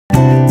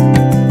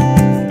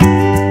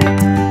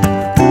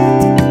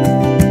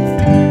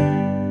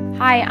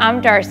Hi,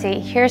 I'm Darcy.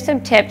 Here's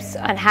some tips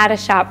on how to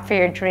shop for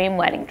your dream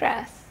wedding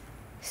dress.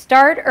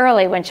 Start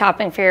early when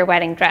shopping for your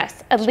wedding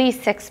dress, at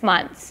least 6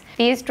 months.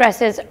 These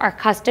dresses are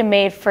custom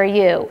made for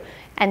you,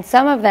 and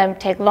some of them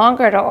take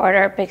longer to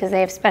order because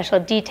they have special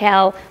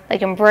detail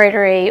like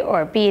embroidery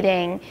or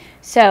beading,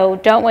 so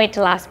don't wait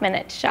till last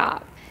minute to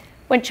shop.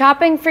 When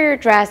shopping for your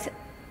dress,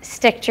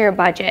 stick to your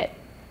budget.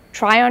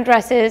 Try on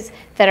dresses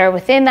that are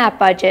within that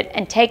budget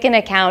and take into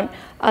account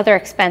other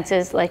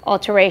expenses like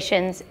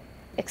alterations,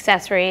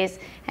 accessories,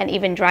 and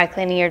even dry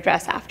cleaning your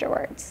dress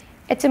afterwards.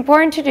 It's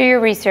important to do your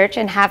research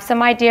and have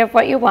some idea of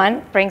what you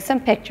want, bring some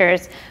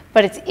pictures,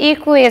 but it's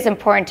equally as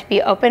important to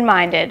be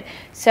open-minded.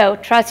 So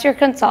trust your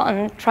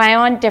consultant, try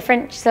on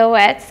different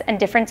silhouettes and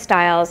different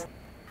styles.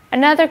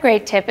 Another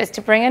great tip is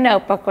to bring a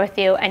notebook with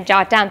you and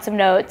jot down some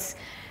notes.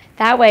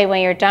 That way,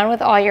 when you're done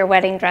with all your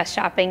wedding dress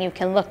shopping, you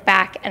can look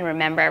back and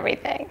remember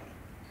everything.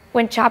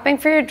 When shopping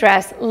for your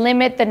dress,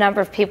 limit the number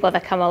of people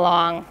that come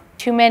along.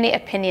 Too many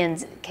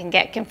opinions can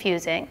get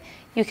confusing.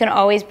 You can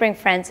always bring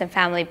friends and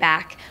family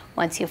back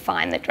once you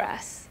find the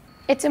dress.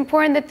 It's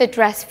important that the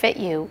dress fit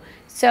you,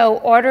 so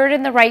order it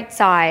in the right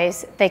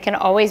size. They can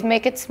always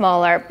make it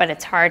smaller, but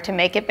it's hard to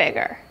make it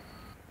bigger.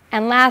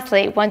 And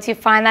lastly, once you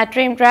find that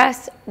dream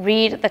dress,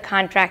 read the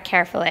contract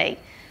carefully.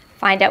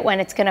 Find out when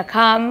it's going to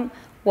come,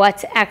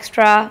 what's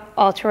extra,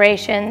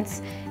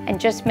 alterations, and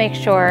just make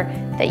sure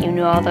that you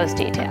know all those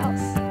details.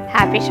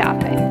 Happy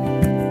shopping.